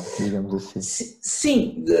convencional, digamos assim?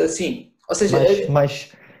 Sim. Ou seja,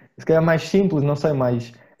 se calhar mais simples, não sei,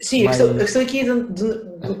 mais... Sim, a questão aqui é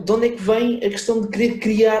de onde é que vem a questão de querer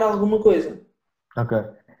criar alguma coisa. Ok.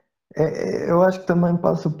 Eu acho que também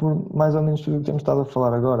passa por mais ou menos tudo o que temos estado a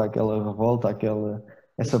falar agora, aquela revolta,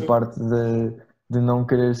 essa parte de não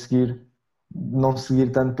querer não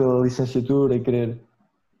seguir tanto pela licenciatura e querer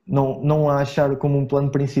não a achar como um plano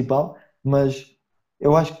principal, mas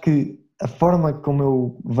eu acho que a forma como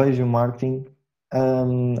eu vejo o marketing,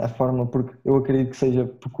 porque eu acredito que seja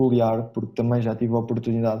peculiar, porque também já tive a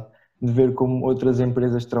oportunidade de ver como outras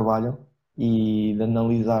empresas trabalham e de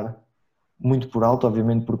analisar muito por alto,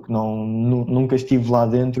 obviamente, porque nunca estive lá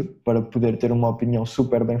dentro para poder ter uma opinião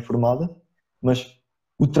super bem formada, mas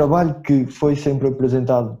o trabalho que foi sempre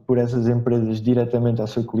apresentado por essas empresas diretamente ao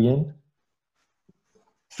seu cliente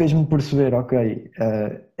fez-me perceber, ok,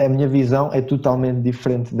 a minha visão é totalmente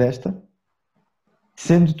diferente desta.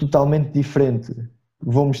 Sendo totalmente diferente,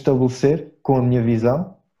 vou-me estabelecer com a minha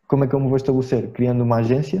visão. Como é que eu me vou estabelecer? Criando uma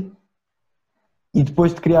agência. E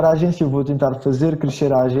depois de criar a agência, eu vou tentar fazer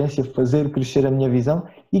crescer a agência, fazer crescer a minha visão.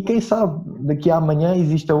 E quem sabe, daqui a amanhã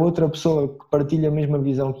exista outra pessoa que partilha a mesma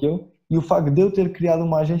visão que eu, e o facto de eu ter criado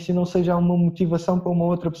uma agência não seja uma motivação para uma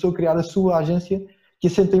outra pessoa criar a sua agência que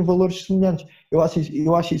assentem valores semelhantes. Eu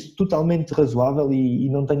acho isso totalmente razoável e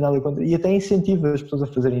não tenho nada contra. E até incentivo as pessoas a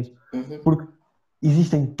fazerem isso. Porque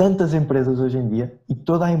existem tantas empresas hoje em dia e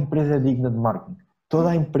toda a empresa é digna de marketing. Toda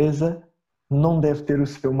a empresa não deve ter o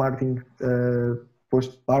seu marketing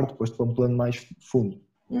posto de parte, posto para um plano mais fundo.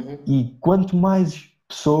 E quanto mais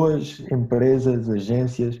pessoas, empresas,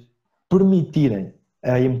 agências permitirem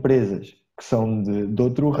a empresas que são de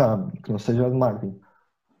outro ramo, que não seja de marketing,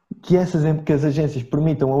 que as agências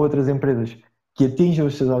permitam a outras empresas que atinjam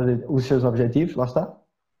os seus objetivos, lá está,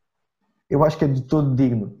 eu acho que é de todo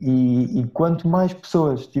digno. E quanto mais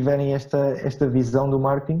pessoas tiverem esta visão do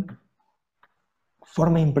marketing,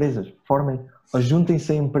 formem empresas, ou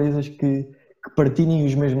juntem-se a empresas que partilhem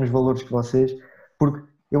os mesmos valores que vocês, porque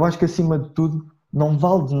eu acho que acima de tudo não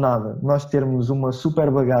vale de nada nós termos uma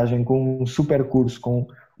super bagagem, com um super curso, com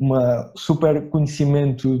um super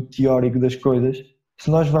conhecimento teórico das coisas, se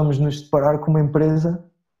nós vamos nos deparar com uma empresa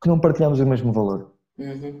que não partilhamos o mesmo valor.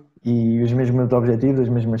 E os mesmos objetivos, as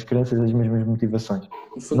mesmas crenças, as mesmas motivações.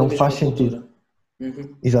 Não faz sentido.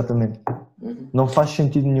 Exatamente. Não faz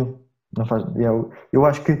sentido nenhum. Não faz. Eu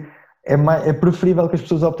acho que é preferível que as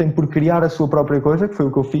pessoas optem por criar a sua própria coisa, que foi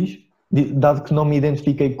o que eu fiz, dado que não me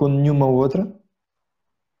identifiquei com nenhuma outra,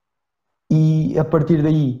 e a partir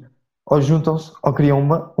daí ou juntam-se, ou criam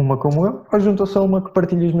uma como eu, ou juntam-se a uma que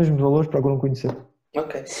partilha os mesmos valores, procuram conhecer.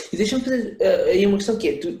 Ok. E deixa-me fazer aí uma questão que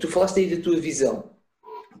é, tu falaste aí da tua visão.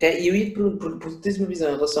 Okay? E eu ia porque tens uma visão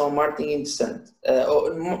em relação ao marketing interessante.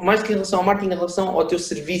 Mais do que em relação ao marketing, em relação ao teu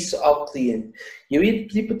serviço ao cliente. E eu ia te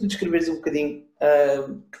pedir para tu descreveres um bocadinho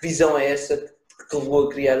que visão é essa que te levou a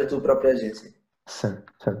criar a tua própria agência.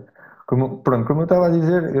 Certo, certo. Como eu estava a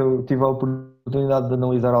dizer, eu tive a oportunidade de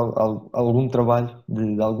analisar algum trabalho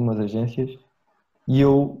de algumas agências e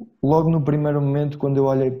eu, logo no primeiro momento, quando eu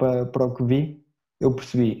olhei para o que vi, eu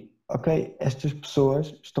percebi, ok, estas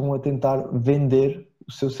pessoas estão a tentar vender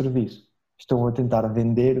o seu serviço. Estão a tentar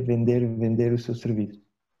vender o seu serviço.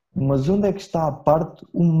 Mas onde é que está a parte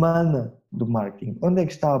humana do marketing? Onde é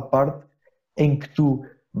que está a parte em que tu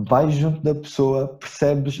vais junto da pessoa,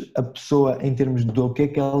 percebes a pessoa em termos do que é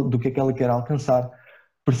que ela quer alcançar,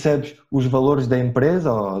 percebes os valores da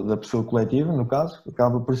empresa ou da pessoa coletiva, no caso,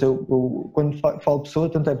 acaba por ser, quando falo pessoa,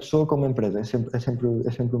 tanto é pessoa como empresa, é sempre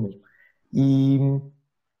o mesmo. E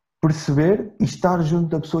perceber e estar junto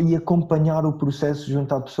da pessoa e acompanhar o processo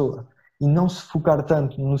junto à pessoa. E não se focar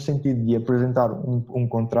tanto no sentido de apresentar um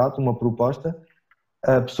contrato, uma proposta,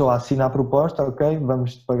 a pessoa assina a proposta, ok,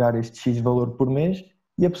 vamos pagar este X valor por mês,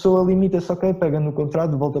 e a pessoa limita-se, ok, pega no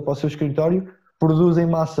contrato, volta para o seu escritório, produz em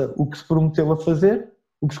massa o que se prometeu a fazer,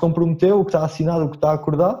 o que se comprometeu, o que está assinado, o que está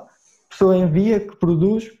acordado, a pessoa envia, que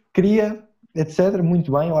produz, cria, etc.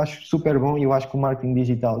 Muito bem, eu acho super bom e eu acho que o marketing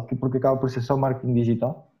digital, porque acaba por ser só marketing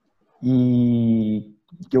digital, e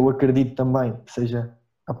eu acredito também que seja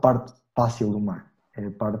a parte fácil do marketing, é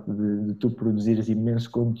a parte de tu produzires imenso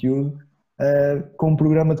conteúdo com um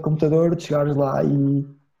programa de computador, de chegares lá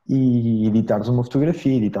e editares uma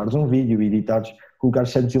fotografia, editares um vídeo, colocares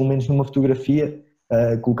certos elementos numa fotografia,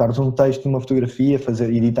 colocares um texto numa fotografia,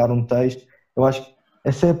 editar um texto. Eu acho que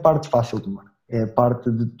essa é a parte fácil do marketing, é a parte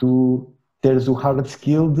de tu teres o hard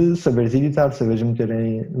skill de saberes editar, saberes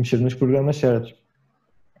mexer nos programas certos.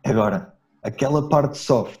 Agora, aquela parte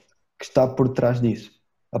soft que está por trás disso,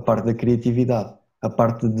 a parte da criatividade, a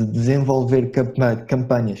parte de desenvolver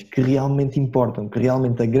campanhas que realmente importam, que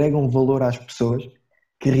realmente agregam valor às pessoas,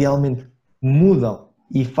 que realmente mudam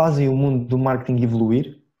e fazem o mundo do marketing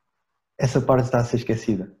evoluir, essa parte está a ser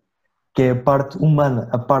esquecida. Que é a parte humana,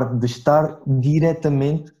 a parte de estar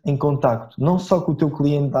diretamente em contacto, não só com o teu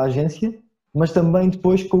cliente da agência, mas também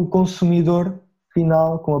depois com o consumidor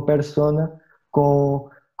final, com a persona, com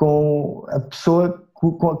a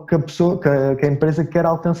pessoa que a empresa quer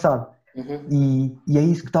alcançar. Uhum. E é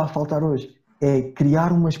isso que está a faltar hoje, é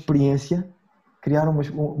criar uma experiência, criar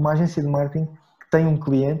uma agência de marketing que tem um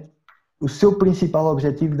cliente, o seu principal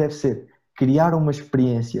objetivo deve ser criar uma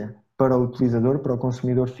experiência para o utilizador, para o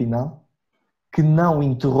consumidor final, que não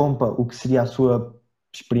interrompa o que seria a sua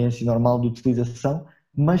experiência normal de utilização,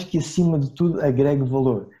 mas que acima de tudo agregue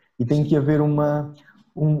valor. E tem que haver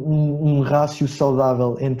um rácio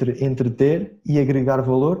saudável entre ter e agregar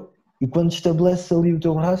valor, e quando estabeleces ali o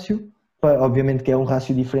teu rácio, obviamente que é um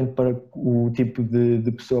rácio diferente para o tipo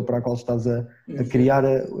de pessoa para a qual estás a criar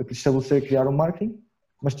um marketing,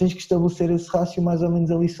 mas tens que estabelecer esse rácio mais ou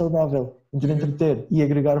menos ali saudável entre entreter e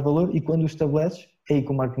agregar valor, e quando o estabeleces, é aí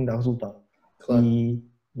que o marketing dá resultado. Claro. E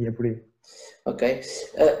é por aí. Ok.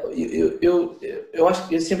 Eu acho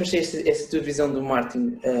que eu sempre achei essa tua visão do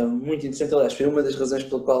marketing muito interessante. Aliás, foi uma das razões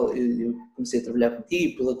pela qual eu comecei a trabalhar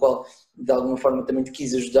contigo, pela qual de alguma forma também te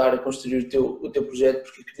quis ajudar a construir o teu projeto,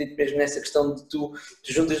 porque acredito mesmo nessa questão de tu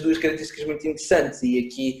juntas duas características muito interessantes. E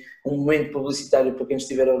aqui um momento publicitário para quem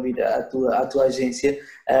estiver a ouvir à tua agência,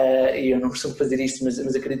 e eu não costumo fazer isto, mas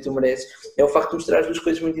acredito que tu mereces, é o facto de mostrar duas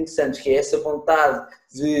coisas muito interessantes, que é essa vontade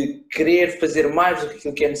de querer fazer mais do que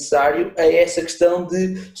aquilo que é necessário, a essa questão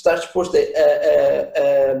de estar disposto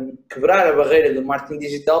a quebrar a barreira do marketing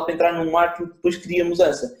digital para entrar num marketing que depois cria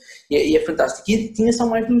mudança. E é fantástico. E tinha só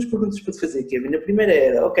mais duas perguntas para te fazer, Kevin. A primeira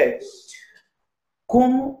era, ok,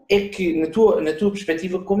 como é que, na tua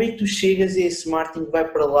perspectiva, como é que tu chegas a esse marketing que vai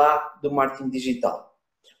para lá do marketing digital?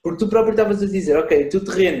 Porque tu próprio estavas a dizer, ok, o teu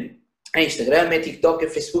terreno é Instagram, é TikTok, é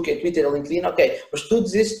Facebook, é Twitter, é LinkedIn, ok, mas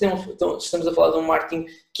todos estes estamos a falar de um marketing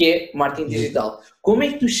que é marketing digital. Como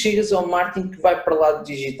é que tu chegas ao marketing que vai para lá do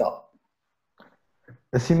digital?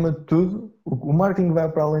 Acima de tudo, o marketing que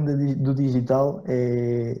vai para além do digital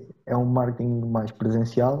é um marketing mais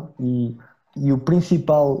presencial, e o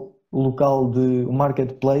principal local o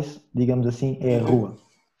marketplace, digamos assim, é a rua,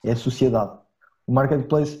 é a sociedade. O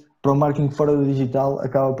marketplace para o marketing fora do digital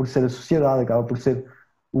acaba por ser a sociedade, acaba por ser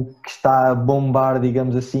o que está a bombar,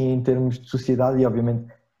 digamos assim, em termos de sociedade, e obviamente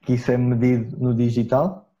que isso é medido no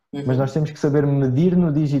digital, mas nós temos que saber medir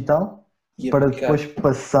no digital E para aplicar. depois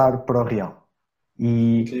passar para o real.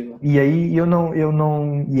 Incrível. E aí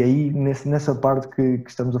nessa parte que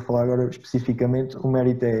estamos a falar agora especificamente, o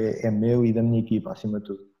mérito é meu e da minha equipa, acima de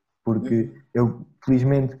tudo. Porque eu,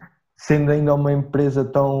 felizmente, sendo ainda uma empresa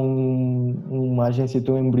uma agência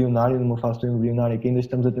tão embrionária, numa fase tão embrionária, que ainda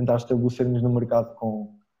estamos a tentar estabelecer-nos no mercado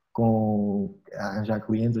a arranjar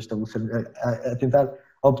clientes, a tentar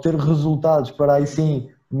obter resultados para aí sim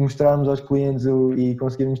mostrarmos aos clientes e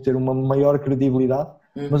conseguirmos ter uma maior credibilidade,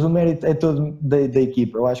 mas o mérito é todo da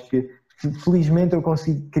equipa. Eu acho que felizmente eu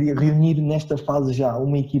consegui reunir nesta fase já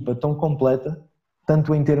uma equipa tão completa,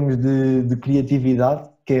 tanto em termos de criatividade,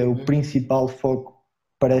 que é o principal foco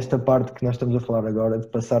para esta parte que nós estamos a falar agora, de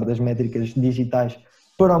passar das métricas digitais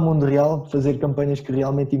para o mundo real, de fazer campanhas que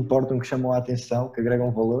realmente importam, que chamam a atenção, que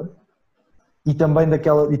agregam valor. E também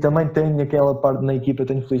tenho aquela parte na equipa,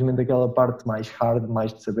 tenho felizmente aquela parte mais hard,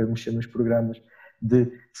 mais de saber mexer nos programas, de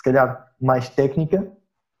se calhar mais técnica,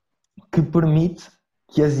 que permite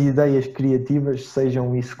que as ideias criativas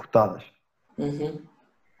sejam executadas.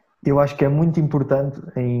 Eu acho que é muito importante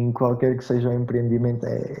em qualquer que seja o empreendimento,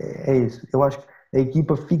 é isso. Eu acho que a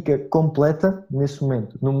equipa fica completa nesse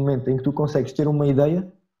momento, no momento em que tu consegues ter uma ideia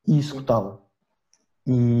e executá-la.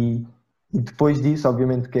 E depois disso,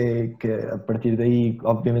 obviamente que a partir daí,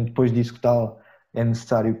 obviamente depois de executá-la, é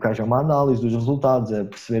necessário que haja uma análise dos resultados, a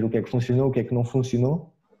perceber o que é que funcionou, o que é que não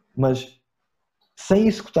funcionou, mas sem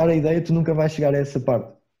executar a ideia tu nunca vais chegar a essa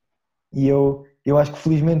parte. E eu acho que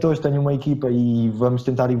felizmente hoje tenho uma equipa e vamos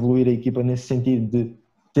tentar evoluir a equipa nesse sentido de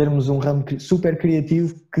termos um ramo super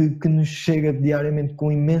criativo que nos chega diariamente com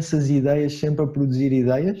imensas ideias, sempre a produzir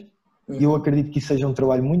ideias. E eu acredito que isso seja um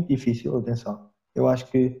trabalho muito difícil, atenção. Eu acho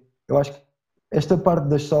que esta parte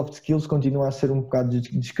das soft skills continua a ser um bocado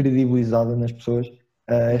descredibilizada nas pessoas,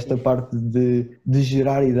 esta parte de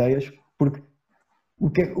gerar ideias, porque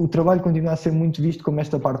o trabalho continua a ser muito visto como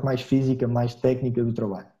esta parte mais física, mais técnica do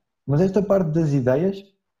trabalho. Mas esta parte das ideias,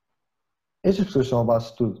 estas pessoas são a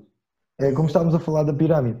base de tudo. É como estávamos a falar da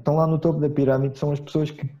pirâmide. Estão lá no topo da pirâmide, são as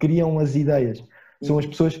pessoas que criam as ideias. São as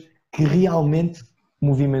pessoas que realmente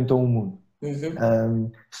movimentam o mundo.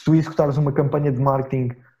 Se tu executares uma campanha de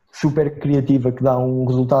marketing super criativa que dá um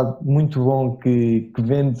resultado muito bom, que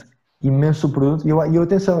vende imenso produto, e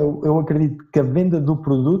atenção, eu acredito que a venda do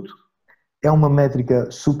produto é uma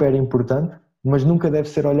métrica super importante, mas nunca deve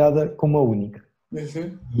ser olhada como a única.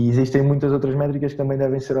 E existem muitas outras métricas que também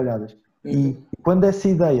devem ser olhadas. E quando essa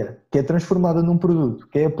ideia, que é transformada num produto,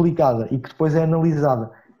 que é aplicada e que depois é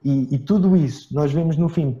analisada, e tudo isso nós vemos no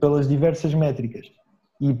fim pelas diversas métricas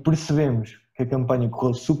e percebemos que a campanha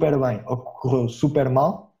correu super bem ou correu super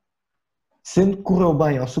mal, sendo que correu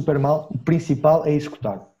bem ou super mal, o principal é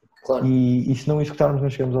executar. Claro. E se não executarmos não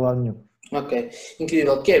chegamos a lado nenhum. Ok,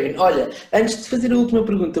 incrível. Kevin, olha, antes de fazer a última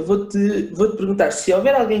pergunta, vou-te perguntar se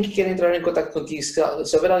houver alguém que queira entrar em contato contigo,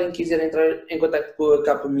 se houver alguém que quiser entrar em contato com a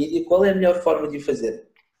Capa Media, qual é a melhor forma de o fazer?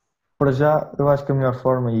 Para já, eu acho que a melhor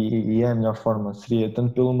forma, e é a melhor forma, seria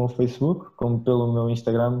tanto pelo meu Facebook como pelo meu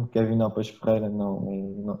Instagram, Kevin Alpes Ferreira,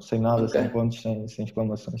 não, sem nada, Okay. sem pontos, sem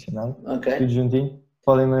exclamações, sem nada, Okay. tudo juntinho.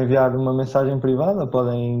 Podem me enviar uma mensagem privada,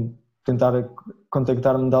 podem tentar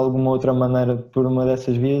contactar-me de alguma outra maneira por uma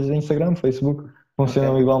dessas vias, Instagram, Facebook,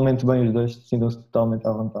 funcionam igualmente bem os dois, sintam-se totalmente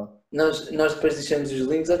à vontade. Nós depois deixamos os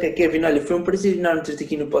links. Ok, Kevin, olha, foi um prazer enorme ter-te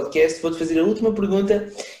aqui no podcast. Vou-te fazer a última pergunta,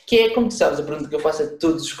 que é, como tu sabes, a pergunta que eu faço a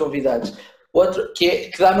todos os convidados,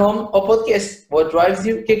 que dá nome ao podcast. What drives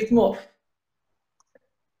you? O que é que te move?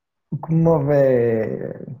 O que me move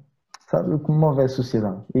o que me move é a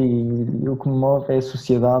sociedade. E o que me move é a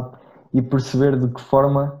sociedade e perceber de que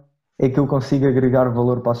forma é que eu consigo agregar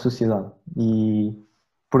valor para a sociedade.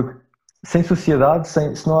 Porque sem sociedade,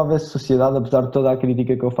 se não houvesse sociedade, apesar de toda a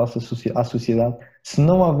crítica que eu faço à sociedade, se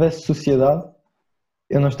não houvesse sociedade,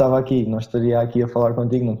 eu não estava aqui, não estaria aqui a falar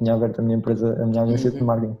contigo, não tinha aberto a minha empresa, a minha agência de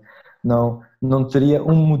marketing. Não teria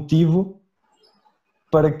um motivo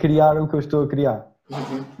para criar o que eu estou a criar.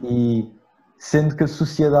 E sendo que a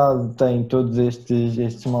sociedade tem todos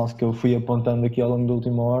estes males que eu fui apontando aqui ao longo da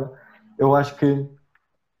última hora, eu acho que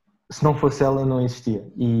se não fosse ela não existia.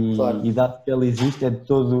 Claro. E dado que ela existe, é de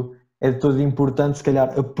todo importante se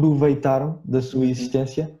calhar aproveitar da sua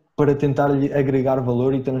existência para tentar lhe agregar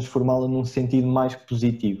valor e transformá-la num sentido mais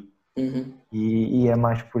positivo. E é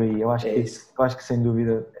mais por aí. Eu acho que sem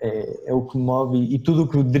dúvida é o que me move e tudo o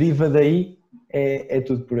que deriva daí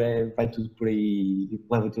vai tudo por aí e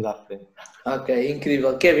leva tudo à frente. Ok,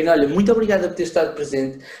 incrível. Kevin, olha, muito obrigado por ter estado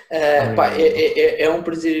presente. Pá, é um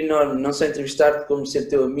prazer enorme não só entrevistar-te, como ser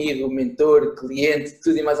teu amigo, mentor, cliente,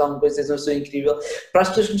 tudo e mais alguma coisa. És uma pessoa incrível. Para as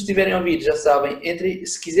pessoas que nos estiverem a ouvir, já sabem,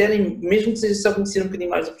 se quiserem, mesmo que seja só conhecer um bocadinho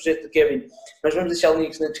mais do projeto do Kevin, nós vamos deixar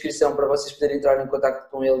links na descrição para vocês poderem entrar em contato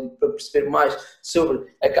com ele para perceber mais sobre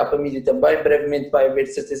a Capa Media também. Brevemente vai haver,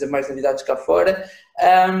 de certeza, mais novidades cá fora.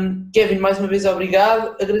 Kevin, mais uma vez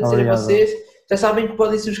obrigado. Agradecer a vocês. Já sabem que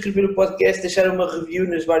podem subscrever o podcast, deixar uma review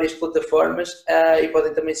nas várias plataformas e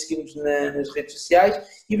podem também seguir-nos nas redes sociais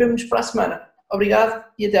e vemo-nos para a semana. Obrigado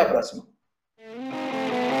e até à próxima.